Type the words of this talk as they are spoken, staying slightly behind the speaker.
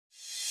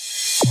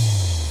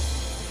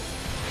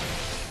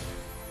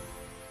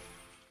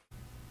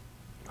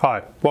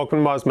Hi,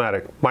 welcome to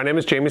Mosmatic. My name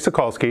is Jaimie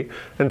Sokolski,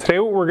 and today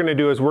what we're going to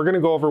do is we're going to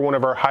go over one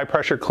of our high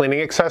pressure cleaning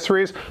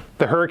accessories,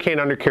 the Hurricane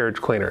undercarriage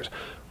cleaners.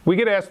 We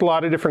get asked a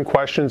lot of different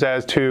questions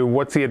as to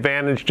what's the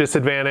advantage,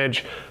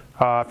 disadvantage,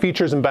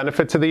 features and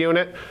benefits of the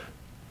unit.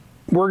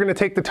 We're going to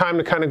take the time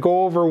to kind of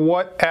go over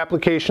what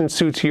application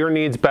suits your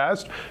needs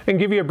best and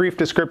give you a brief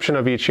description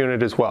of each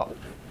unit as well.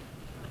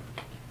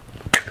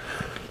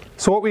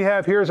 So what we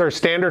have here is our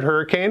standard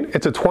Hurricane.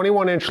 It's a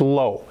 21-inch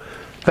low.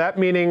 That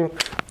meaning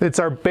it's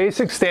our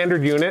basic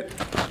standard unit,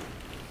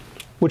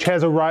 which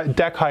has a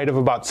deck height of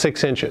about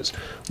 6 inches.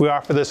 We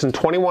offer this in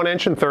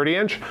 21-inch and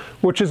 30-inch,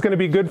 which is going to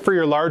be good for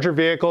your larger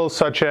vehicles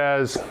such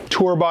as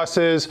tour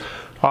buses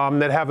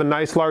that have a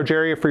nice large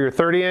area for your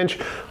 30-inch.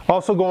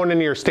 Also going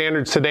into your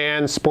standard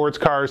sedans, sports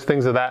cars,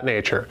 things of that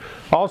nature.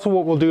 Also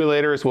what we'll do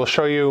later is we'll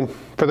show you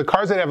for the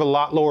cars that have a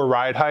lot lower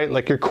ride height,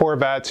 like your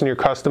Corvettes and your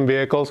custom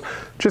vehicles,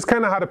 just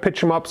kind of how to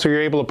pitch them up so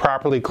you're able to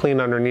properly clean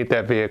underneath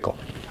that vehicle.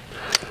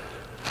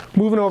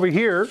 Moving over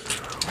here,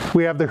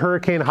 we have the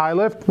Hurricane High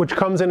Lift, which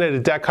comes in at a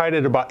deck height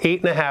at about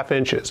 8.5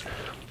 inches.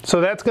 So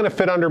that's going to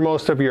fit under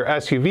most of your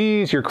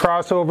SUVs, your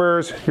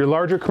crossovers, your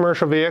larger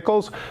commercial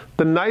vehicles.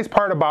 The nice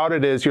part about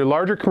it is your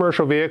larger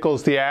commercial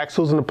vehicles, the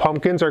axles and the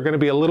pumpkins are going to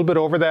be a little bit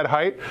over that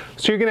height.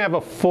 So you're going to have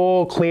a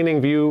full cleaning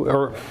view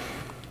or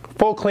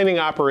full cleaning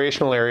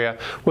operational area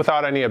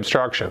without any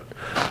obstruction.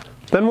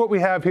 Then what we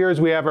have here is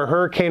we have our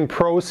Hurricane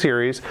Pro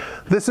series.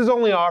 This is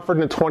only offered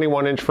in a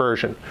 21-inch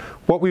version.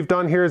 What we've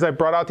done here is I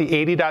brought out the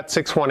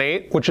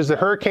 80.618, which is the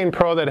Hurricane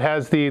Pro that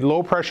has the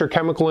low pressure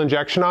chemical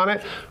injection on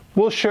it.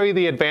 We'll show you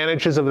the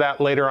advantages of that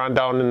later on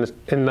down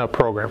in the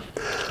program.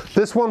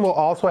 This one will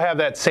also have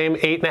that same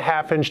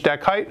 8.5-inch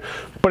deck height,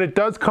 but it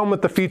does come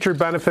with the featured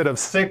benefit of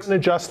 6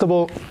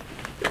 adjustable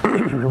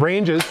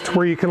ranges to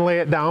where you can lay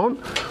it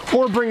down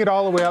or bring it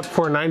all the way up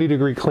for a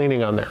 90-degree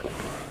cleaning on there.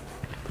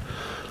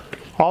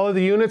 All of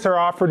the units are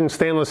offered in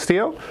stainless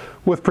steel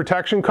with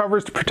protection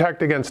covers to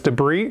protect against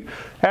debris,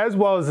 as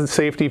well as a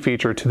safety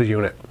feature to the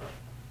unit.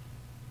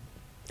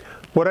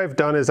 What I've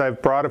done is I've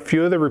brought a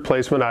few of the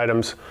replacement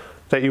items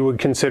that you would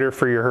consider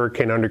for your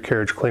Hurricane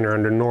undercarriage cleaner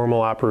under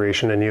normal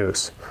operation and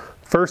use.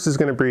 First is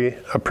going to be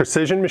a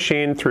Precision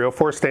Machine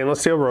 304 stainless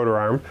steel rotor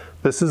arm.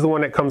 This is the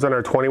one that comes on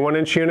our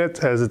 21-inch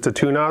units as it's a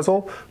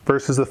 2-nozzle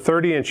versus the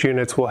 30-inch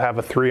units will have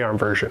a 3-arm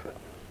version.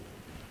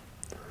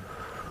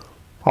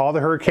 All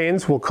the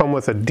Hurricanes will come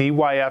with a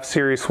DYF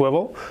series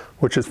swivel,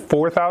 which is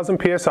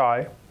 4,000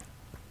 PSI,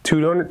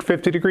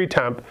 250-degree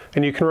temp,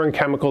 and you can run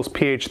chemicals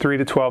pH 3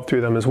 to 12 through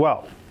them as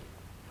well.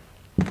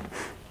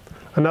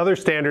 Another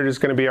standard is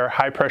going to be our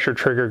high pressure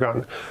trigger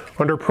gun.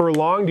 Under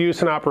prolonged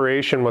use and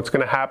operation, what's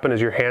going to happen is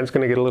your hand's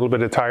going to get a little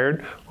bit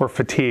tired or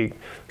fatigued.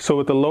 So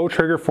with the low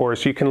trigger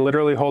force, you can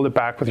literally hold it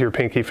back with your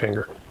pinky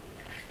finger.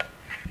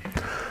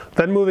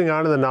 Then moving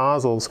on to the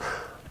nozzles.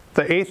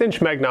 The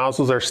 1/8-inch meg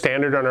nozzles are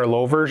standard on our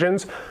low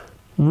versions.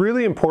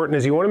 Really important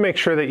is you want to make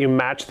sure that you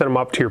match them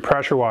up to your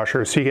pressure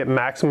washer so you get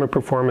maximum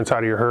performance out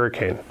of your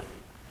Hurricane.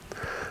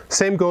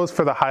 Same goes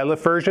for the high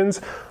lift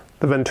versions.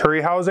 The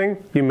Venturi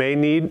housing you may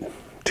need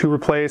to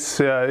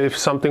replace if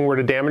something were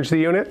to damage the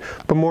unit,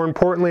 but more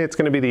importantly it's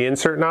going to be the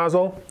insert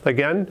nozzle.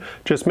 Again,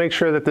 just make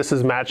sure that this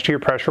is matched to your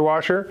pressure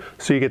washer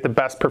so you get the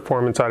best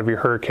performance out of your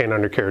Hurricane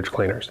undercarriage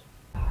cleaners.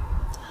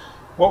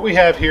 What we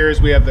have here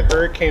is we have the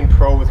Hurricane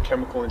Pro with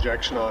chemical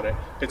injection on it.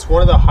 It's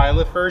one of the high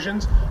lift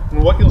versions,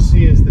 and what you'll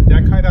see is the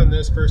deck height on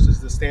this versus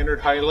the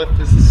standard high lift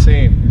is the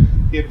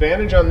same. The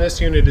advantage on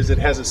this unit is it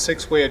has a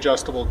 6-way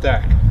adjustable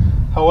deck.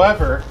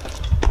 However,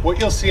 what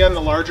you'll see on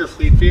the larger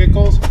fleet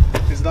vehicles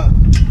is the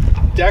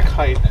deck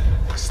height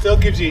still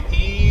gives you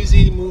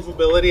easy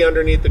movability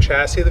underneath the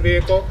chassis of the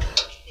vehicle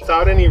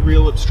without any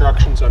real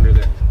obstructions under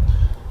there.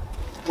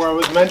 Where I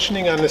was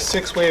mentioning on the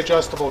 6-way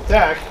adjustable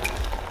deck,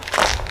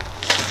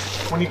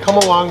 when you come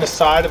along the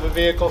side of a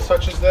vehicle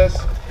such as this,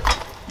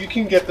 you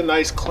can get the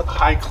nice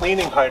high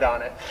cleaning height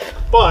on it.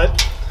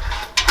 But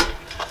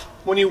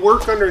when you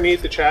work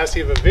underneath the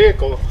chassis of a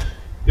vehicle,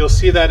 you'll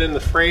see that in the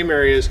frame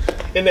areas,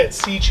 in that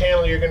C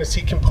channel, you're going to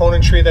see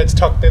componentry that's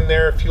tucked in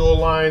there, fuel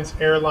lines,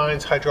 air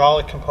lines,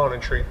 hydraulic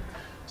componentry.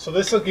 So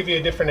this will give you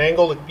a different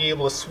angle to be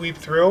able to sweep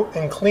through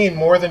and clean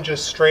more than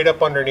just straight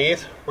up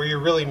underneath where you're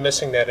really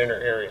missing that inner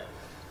area.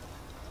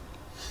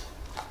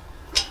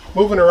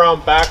 Moving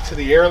around back to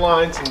the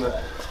airlines and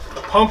the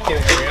pumpkin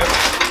area,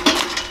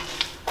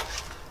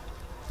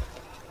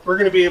 we're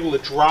going to be able to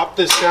drop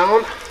this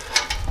down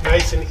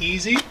nice and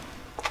easy.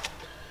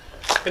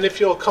 And if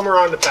you'll come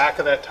around the back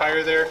of that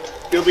tire there,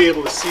 you'll be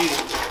able to see,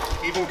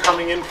 even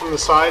coming in from the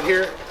side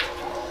here,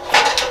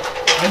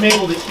 I'm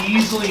able to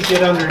easily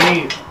get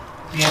underneath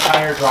the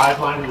entire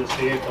driveline of this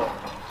vehicle.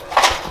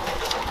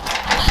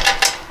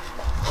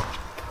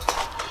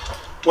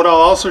 What I'll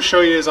also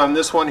show you is on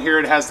this one here,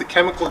 it has the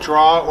chemical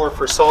draw or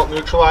for salt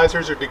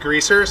neutralizers or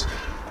degreasers.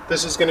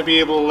 This is going to be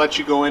able to let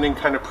you go in and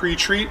kind of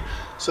pre-treat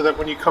so that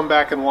when you come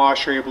back and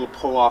wash, you're able to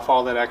pull off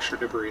all that extra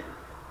debris.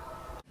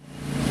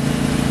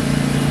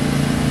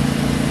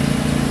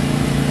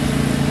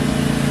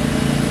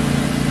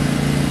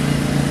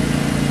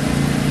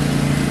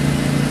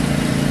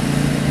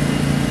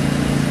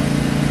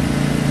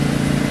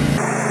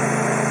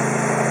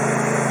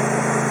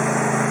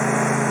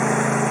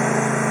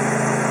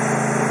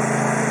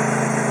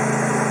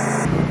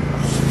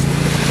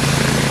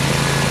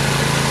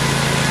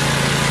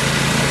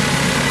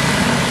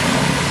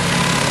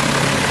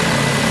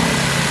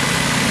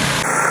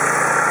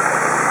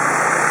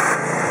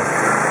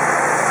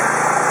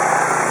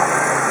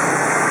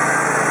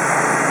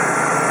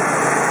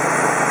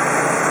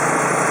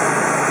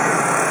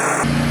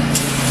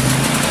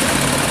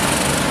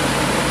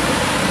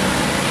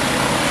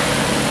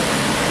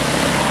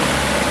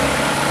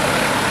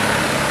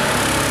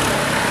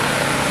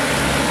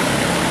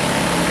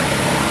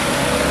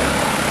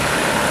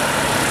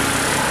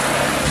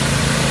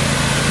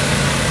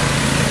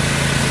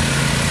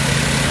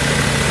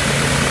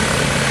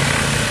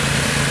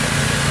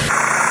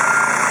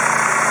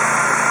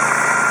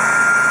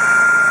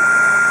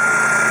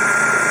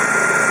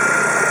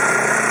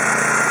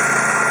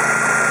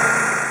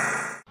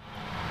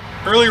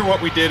 Earlier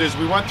what we did is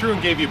we went through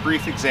and gave you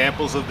brief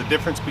examples of the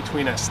difference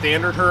between a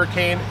standard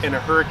Hurricane and a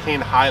Hurricane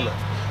high lift.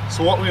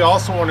 So what we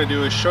also want to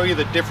do is show you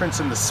the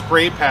difference in the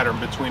spray pattern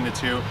between the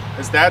two,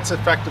 as that's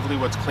effectively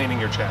what's cleaning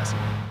your chassis.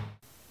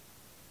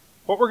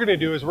 What we're going to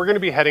do is we're going to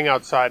be heading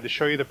outside to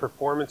show you the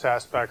performance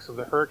aspects of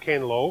the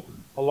Hurricane low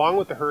along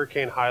with the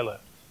Hurricane high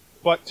lift.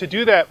 But to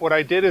do that, what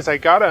I did is I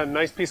got a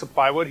nice piece of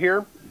plywood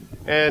here,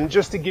 and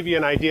just to give you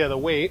an idea of the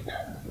weight,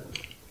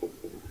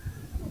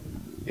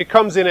 it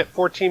comes in at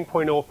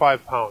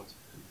 14.05 pounds.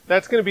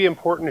 That's going to be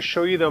important to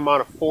show you the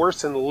amount of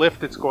force and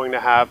lift it's going to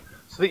have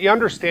so that you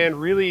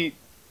understand really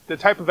the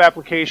type of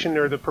application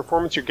or the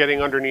performance you're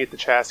getting underneath the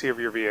chassis of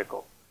your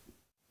vehicle.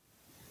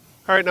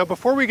 Alright, now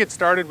before we get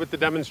started with the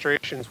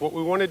demonstrations, what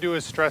we want to do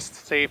is stress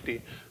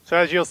safety. So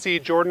as you'll see,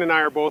 Jordan and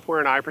I are both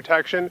wearing eye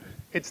protection.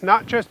 It's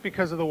not just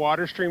because of the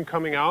water stream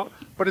coming out,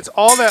 but it's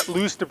all that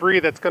loose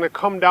debris that's going to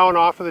come down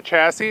off of the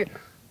chassis.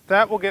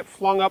 That will get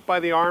flung up by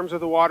the arms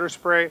of the water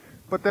spray,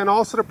 but then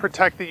also to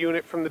protect the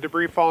unit from the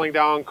debris falling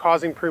down,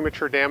 causing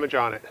premature damage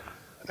on it.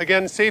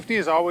 Again, safety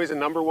is always a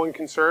 #1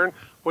 concern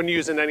when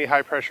using any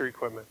high pressure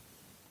equipment.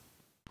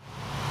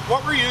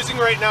 What we're using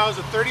right now is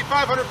a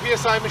 3,500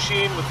 PSI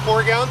machine with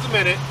 4 gallons a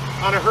minute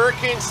on a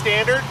Hurricane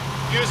standard,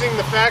 using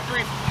the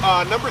factory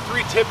number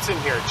 3 tips in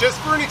here, just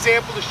for an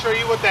example to show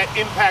you what that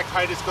impact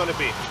height is going to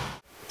be.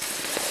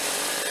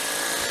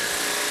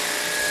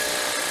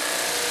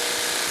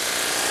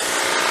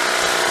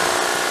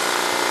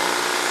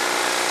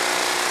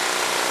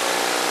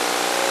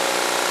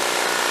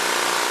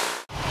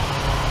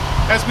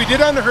 As we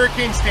did on the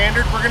Hurricane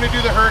Standard, we're going to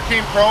do the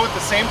Hurricane Pro at the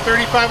same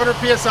 3,500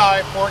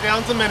 PSI, 4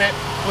 gallons a minute,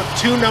 with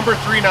 2 number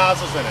 3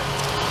 nozzles in it.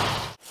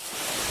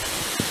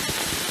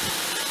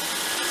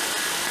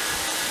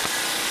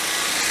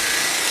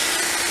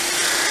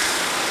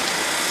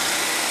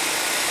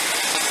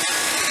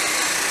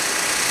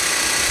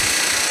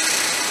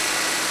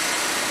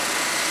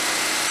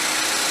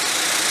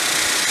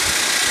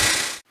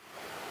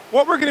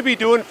 What we're going to be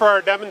doing for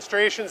our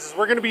demonstrations is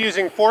we're going to be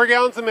using 4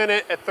 gallons a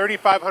minute at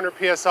 3,500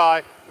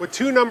 PSI with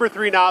 2 number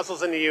 3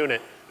 nozzles in the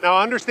unit. Now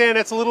I understand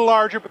it's a little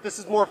larger, but this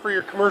is more for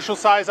your commercial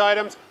size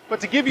items,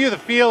 but to give you the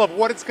feel of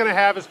what it's going to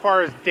have as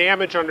far as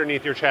damage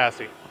underneath your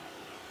chassis.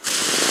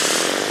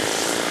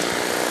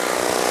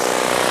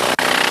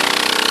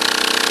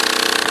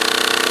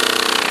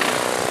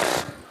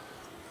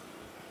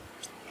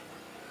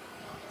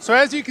 So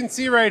as you can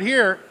see right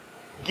here,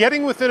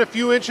 getting within a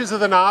few inches of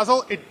the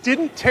nozzle, it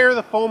didn't tear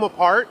the foam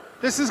apart.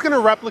 This is going to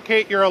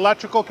replicate your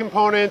electrical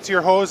components,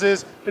 your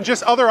hoses, and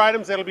just other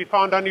items that will be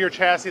found under your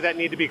chassis that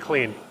need to be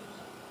cleaned.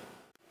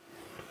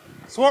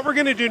 So what we're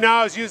going to do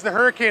now is use the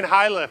Hurricane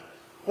high lift.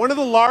 One of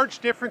the large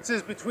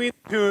differences between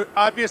the two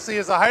obviously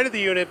is the height of the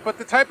unit, but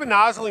the type of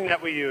nozzling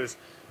that we use.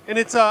 And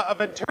it's a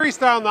Venturi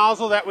style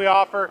nozzle that we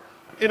offer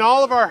in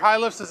all of our high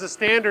lifts as a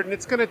standard, and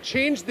it's going to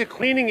change the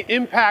cleaning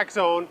impact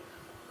zone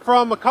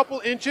from a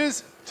couple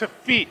inches to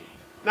feet.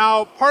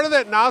 Now, part of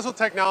that nozzle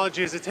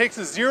technology is it takes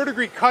a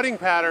 0-degree cutting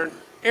pattern,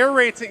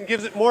 aerates it, and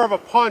gives it more of a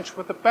punch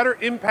with a better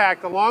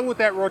impact along with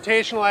that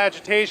rotational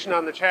agitation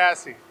on the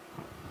chassis.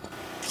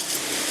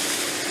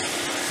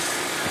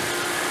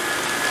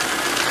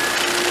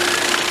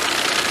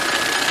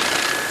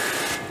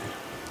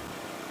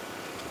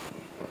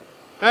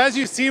 As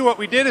you see, what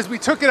we did is we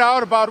took it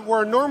out about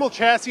where a normal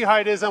chassis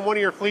height is on one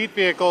of your fleet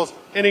vehicles,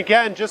 and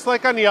again, just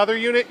like on the other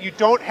unit, you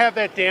don't have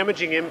that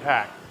damaging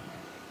impact.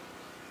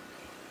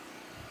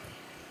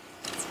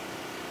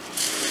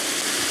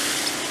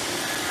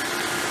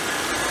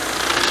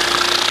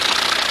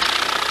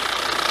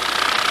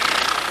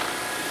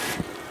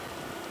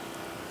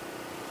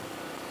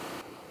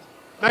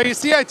 Now you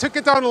see I took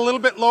it down a little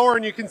bit lower,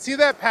 and you can see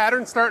that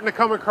pattern starting to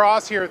come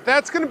across here.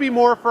 That's going to be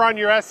more for on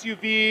your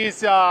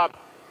SUVs,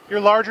 your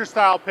larger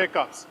style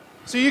pickups.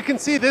 So you can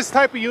see this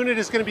type of unit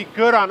is going to be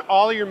good on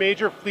all your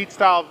major fleet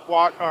style,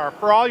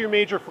 for all your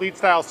major fleet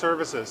style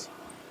services.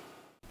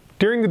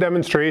 During the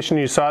demonstration,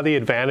 you saw the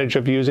advantage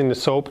of using the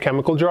soap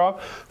chemical draw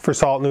for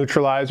salt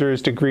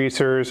neutralizers,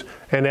 degreasers,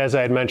 and as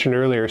I had mentioned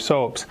earlier,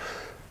 soaps.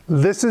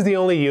 This is the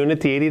only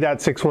unit, the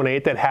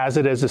 80.618, that has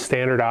it as a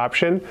standard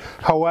option.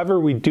 However,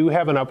 we do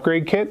have an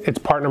upgrade kit. It's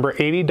part number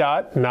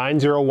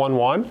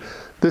 80.9011.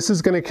 This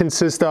is going to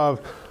consist of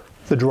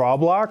the draw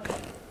block,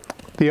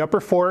 the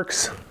upper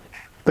forks,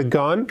 the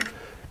gun,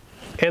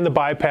 and the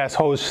bypass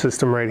hose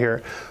system right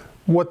here.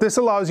 What this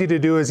allows you to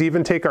do is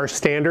even take our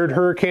standard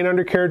Hurricane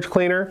undercarriage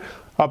cleaner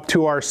up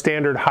to our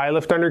standard high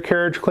lift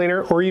undercarriage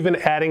cleaner, or even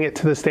adding it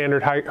to the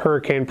standard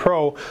Hurricane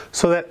Pro,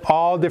 so that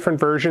all different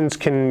versions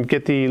can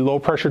get the low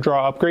pressure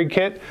draw upgrade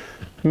kit.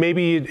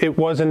 Maybe it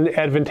wasn't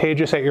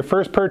advantageous at your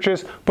first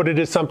purchase, but it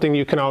is something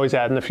you can always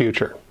add in the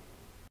future.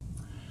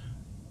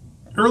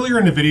 Earlier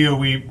in the video,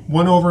 we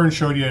went over and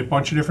showed you a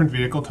bunch of different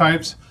vehicle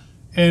types,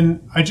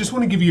 and I just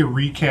want to give you a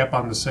recap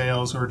on the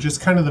sales, or just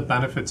kind of the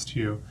benefits to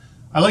you.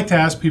 I like to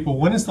ask people,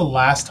 when is the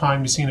last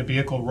time you've seen a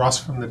vehicle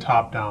rust from the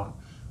top down?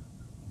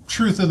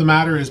 Truth of the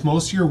matter is,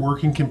 most of your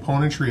working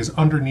componentry is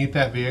underneath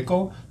that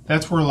vehicle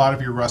That's where a lot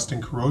of your rust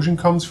and corrosion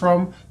comes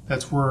from.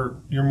 That's where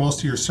most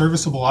of your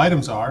serviceable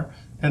items are.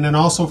 And then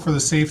also for the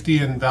safety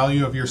and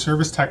value of your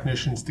service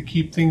technicians to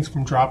keep things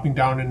from dropping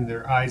down into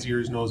their eyes,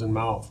 ears, nose, and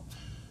mouth.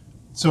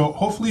 So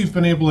hopefully you've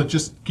been able to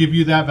just give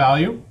you that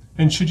value.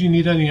 And should you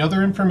need any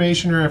other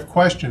information or have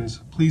questions,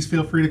 please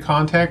feel free to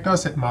contact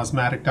us at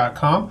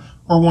mosmatic.com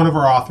or one of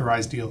our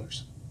authorized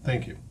dealers.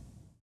 Thank you.